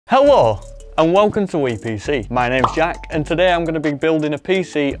Hello and welcome to WePC. My name's Jack and today I'm going to be building a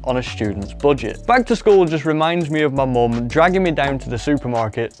PC on a student's budget. Back to school just reminds me of my mum dragging me down to the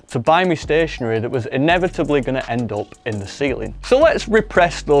supermarket to buy me stationery that was inevitably going to end up in the ceiling. So let's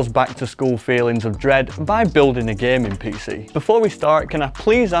repress those back to school feelings of dread by building a gaming PC. Before we start, can I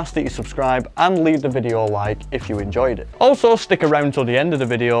please ask that you subscribe and leave the video a like if you enjoyed it. Also stick around till the end of the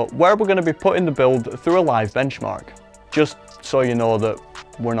video where we're going to be putting the build through a live benchmark, just so you know that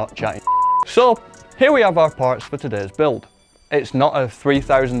we're not chatting. So here we have our parts for today's build. It's not a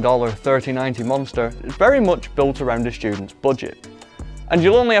 $3,000 3090 monster, it's very much built around a student's budget. And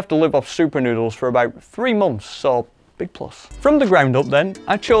you'll only have to live off super noodles for about 3 months, so big plus. From the ground up then,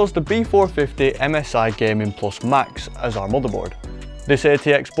 I chose the B450 MSI Gaming Plus Max as our motherboard. This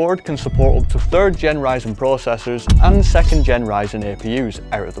ATX board can support up to 3rd gen Ryzen processors and 2nd gen Ryzen APUs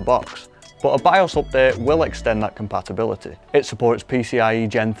out of the box, but a BIOS update will extend that compatibility. It supports PCIe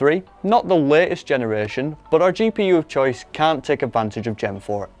Gen 3, not the latest generation, but our GPU of choice can't take advantage of Gen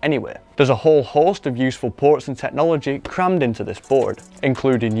 4 anyway. There's a whole host of useful ports and technology crammed into this board,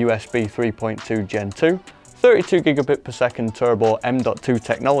 including USB 3.2 Gen 2, 32 gigabit per second turbo M.2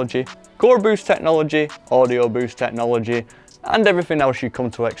 technology, core boost technology, audio boost technology, and everything else you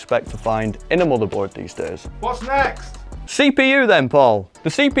come to expect to find in a motherboard these days. What's next? CPU then, Paul. The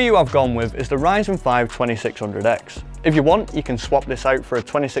CPU I've gone with is the Ryzen 5 2600X. If you want, you can swap this out for a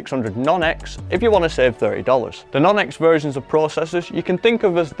 2600 non-X if you want to save $30. The non-X versions of processors you can think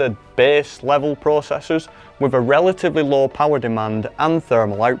of as the base level processors with a relatively low power demand and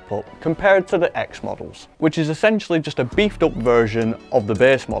thermal output compared to the X models, which is essentially just a beefed up version of the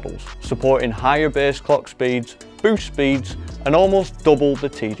base models, supporting higher base clock speeds, boost speeds, and almost double the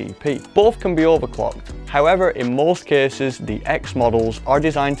TDP. Both can be overclocked. However, in most cases, the X models are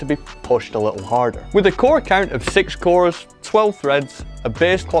designed to be pushed a little harder. With a core count of 6 cores, 12 threads, a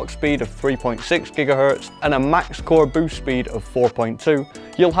base clock speed of 3.6 GHz, and a max core boost speed of 4.2,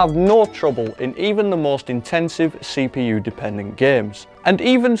 you'll have no trouble in even the most intensive CPU-dependent games, and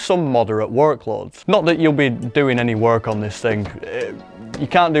even some moderate workloads. Not that you'll be doing any work on this thing. You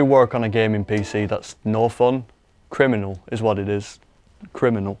can't do work on a gaming PC, that's no fun. Criminal is what it is.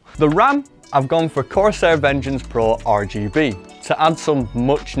 Criminal. The RAM, I've gone for Corsair Vengeance Pro RGB to add some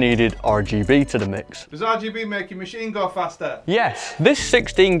much needed RGB to the mix. Does RGB make your machine go faster? Yes. This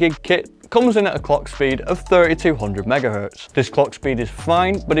 16 gig kit comes in at a clock speed of 3200 MHz. This clock speed is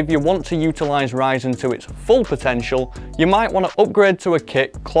fine, but if you want to utilise Ryzen to its full potential, you might want to upgrade to a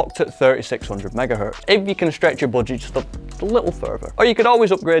kit clocked at 3600 MHz if you can stretch your budget just a little further. Or you could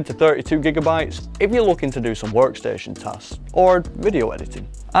always upgrade to 32 GB if you're looking to do some workstation tasks or video editing.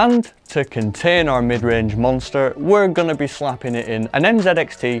 And to contain our mid-range monster, we're going to be slapping it in an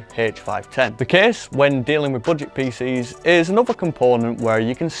Nzxt H510. The case, when dealing with budget PCs, is another component where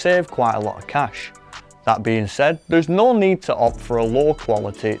you can save quite a lot of cash. That being said, there's no need to opt for a low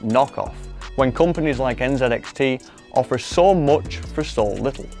quality knockoff when companies like Nzxt offer so much for so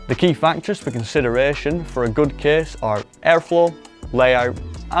little. The key factors for consideration for a good case are airflow, layout,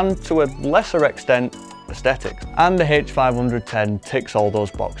 and to a lesser extent, aesthetics. And the H510 ticks all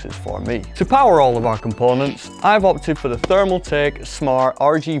those boxes for me. To power all of our components, I've opted for the Thermaltake Smart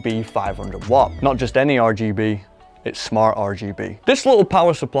RGB 500 watt. Not just any RGB, it's Smart RGB. This little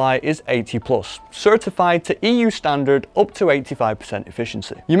power supply is 80+, certified to EU standard up to 85%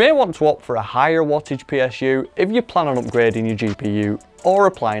 efficiency. You may want to opt for a higher wattage PSU if you plan on upgrading your GPU or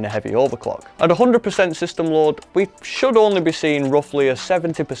applying a heavy overclock. At 100% system load, we should only be seeing roughly a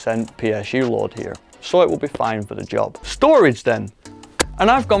 70% PSU load here, so it will be fine for the job. Storage then,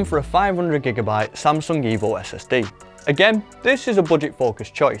 and I've gone for a 500GB Samsung Evo SSD. Again, this is a budget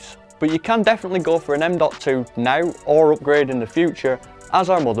focused choice, but you can definitely go for an M.2 now or upgrade in the future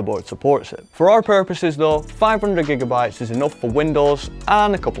as our motherboard supports it. For our purposes though, 500GB is enough for Windows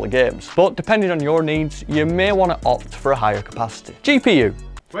and a couple of games, but depending on your needs, you may want to opt for a higher capacity. GPU.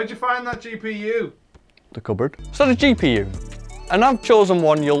 Where'd you find that GPU? The cupboard. So the GPU. And I've chosen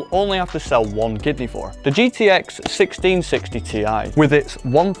one you'll only have to sell one kidney for. The GTX 1660 Ti, with its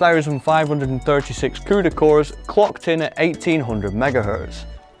 1536 CUDA cores clocked in at 1800 MHz.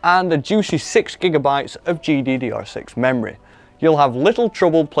 And a juicy 6 GB of GDDR6 memory. You'll have little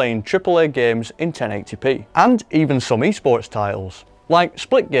trouble playing AAA games in 1080p, and even some esports titles. Like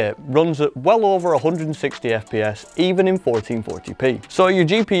Splitgate runs at well over 160 FPS even in 1440p, so your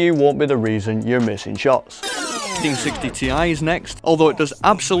GPU won't be the reason you're missing shots. 1660 Ti is next. Although it does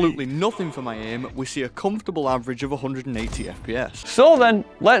absolutely nothing for my aim, we see a comfortable average of 180 FPS. So then,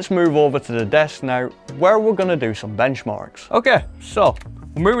 let's move over to the desk now, where we're going to do some benchmarks. Okay, so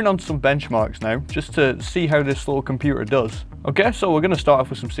We're moving on to some benchmarks now, just to see how this little computer does. Okay, so we're going to start off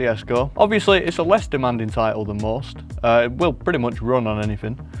with some CSGO. Obviously, it's a less demanding title than most. It will pretty much run on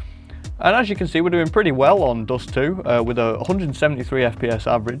anything. And as you can see, we're doing pretty well on Dust 2, with a 173 FPS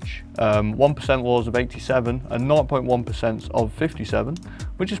average, 1% lows of 87, and 0.1% of 57,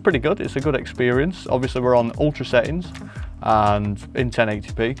 which is pretty good. It's a good experience. Obviously, we're on ultra settings and in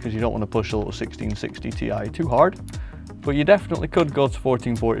 1080p, because you don't want to push a little 1660 Ti too hard. But you definitely could go to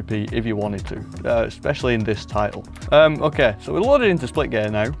 1440p if you wanted to, especially in this title. Okay, so we're loaded into Splitgate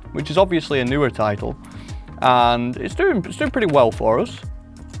now, which is obviously a newer title, and it's doing pretty well for us.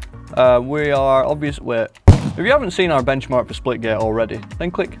 We are obviously, if you haven't seen our benchmark for Splitgate already, then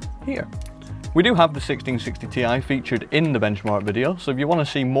click here. We do have the 1660 Ti featured in the benchmark video, so if you want to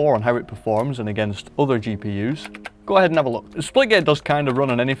see more on how it performs and against other GPUs, go ahead and have a look. Splitgate does kind of run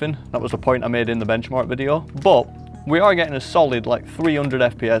on anything. That was the point I made in the benchmark video, but we are getting a solid like 300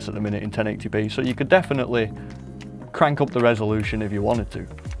 FPS at the minute in 1080p, so you could definitely crank up the resolution if you wanted to.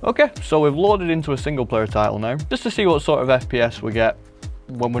 Okay, so we've loaded into a single player title now, just to see what sort of FPS we get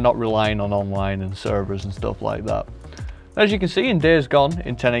when we're not relying on online and servers and stuff like that. As you can see, in Days Gone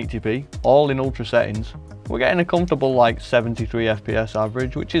in 1080p, all in ultra settings, we're getting a comfortable like 73 FPS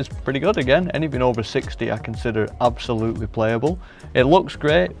average, which is pretty good. Again, anything over 60 I consider absolutely playable. It looks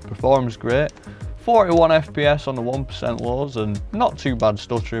great, performs great. 41 FPS on the 1% lows, and not too bad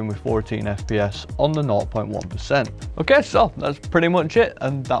stuttering with 14 FPS on the 0.1%. Okay, so that's pretty much it,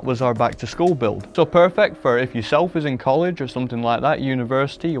 and that was our back to school build. So perfect for if yourself is in college or something like that,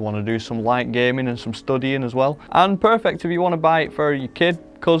 university, you want to do some light gaming and some studying as well. And perfect if you want to buy it for your kid,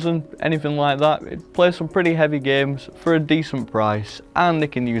 cousin, anything like that. It plays some pretty heavy games for a decent price, and they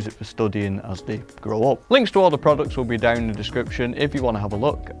can use it for studying as they grow up. Links to all the products will be down in the description if you want to have a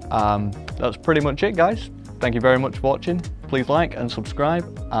look. That's pretty much it, guys. Thank you very much for watching. Please like and subscribe,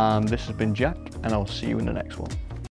 and this has been Jack, and I'll see you in the next one.